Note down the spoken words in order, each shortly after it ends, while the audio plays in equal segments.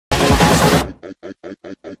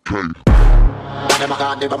And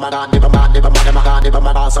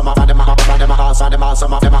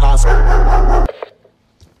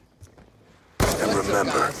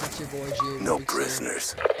remember, guys, it's your boy G, no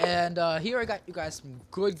prisoners. And here I got you guys some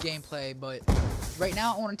good gameplay, but right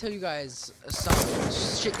now I want to tell you guys some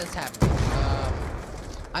shit that's happening.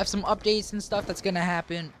 I have some updates and stuff that's gonna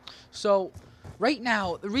happen. So right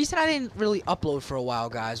now, the reason I didn't really upload for a while,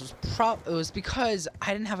 guys, was because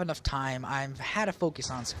I didn't have enough time. I've had to focus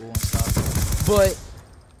on school and stuff. But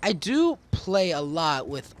I do play a lot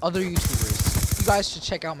with other YouTubers. You guys should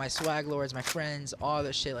check out my swag lords, my friends, all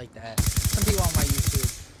the shit like that. Some people on my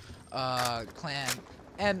YouTube clan,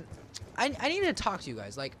 and I need to talk to you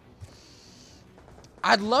guys. Like,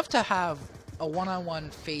 I'd love to have a one-on-one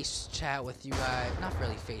face chat with you guys. Not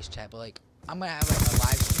really face chat, but like I'm gonna have like a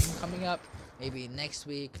live stream coming up maybe next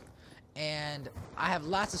week, and I have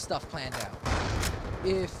lots of stuff planned out.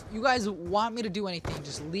 If you guys want me to do anything,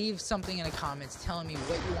 just leave something in the comments telling me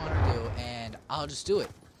what you want to do, and I'll just do it.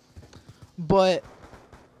 But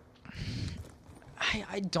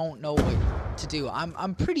I don't know what to do.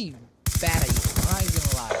 I'm pretty bad at YouTube. I'm not even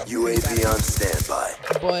gonna lie. UAV on standby.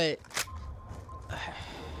 But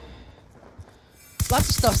lots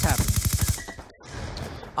of stuff's happening.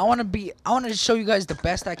 I want to show you guys the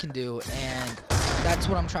best I can do, and that's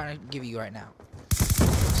what I'm trying to give you right now.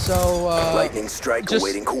 So Lightning strike just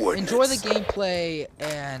awaiting coordinates. enjoy the gameplay,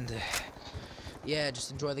 and yeah, just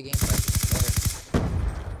enjoy the gameplay.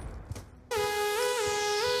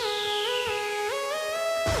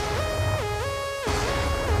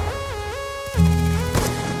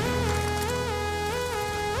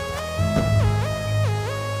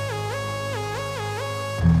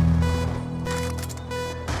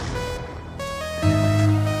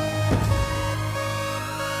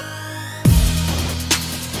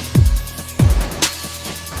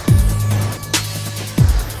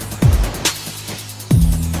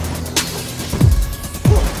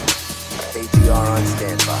 ATR on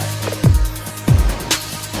standby.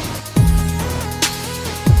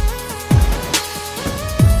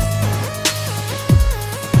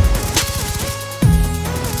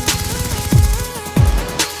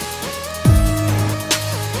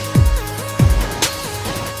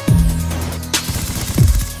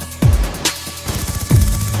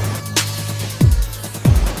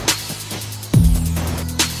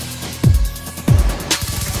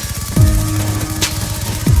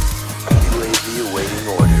 Awaiting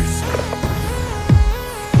orders.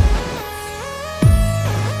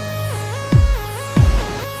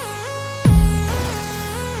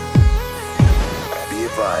 Be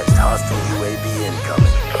advised, hostile UAV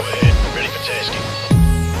incoming. Go ahead, ready for tasking.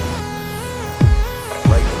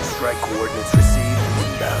 Lightning strike coordinates received.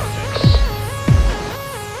 Inbound.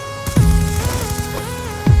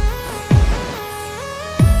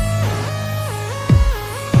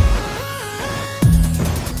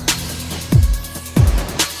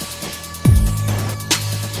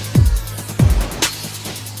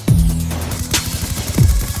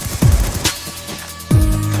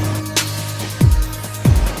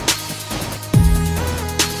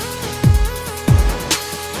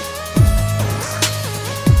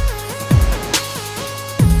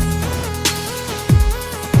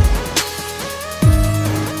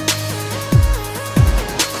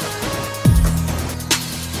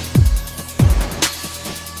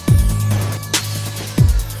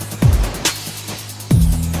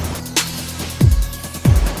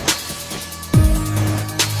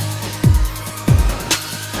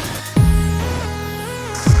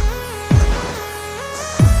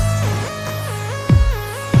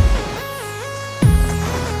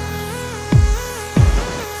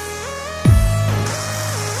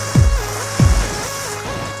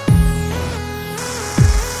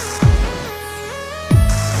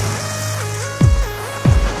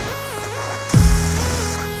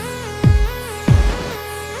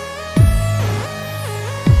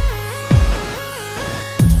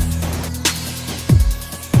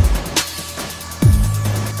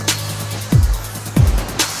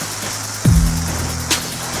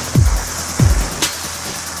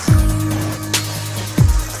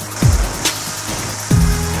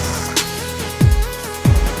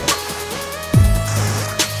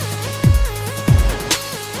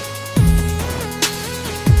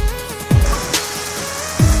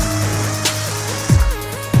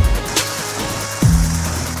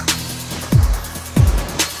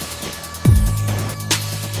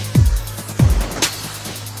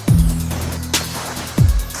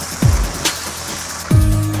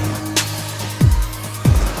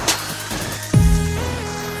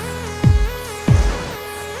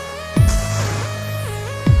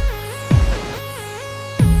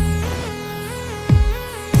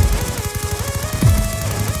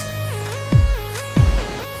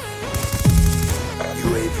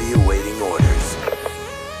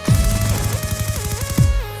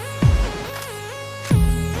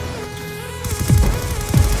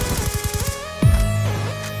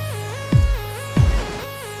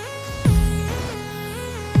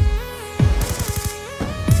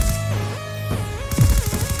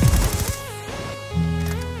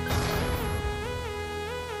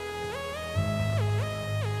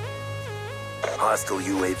 Hostile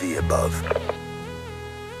UAV above.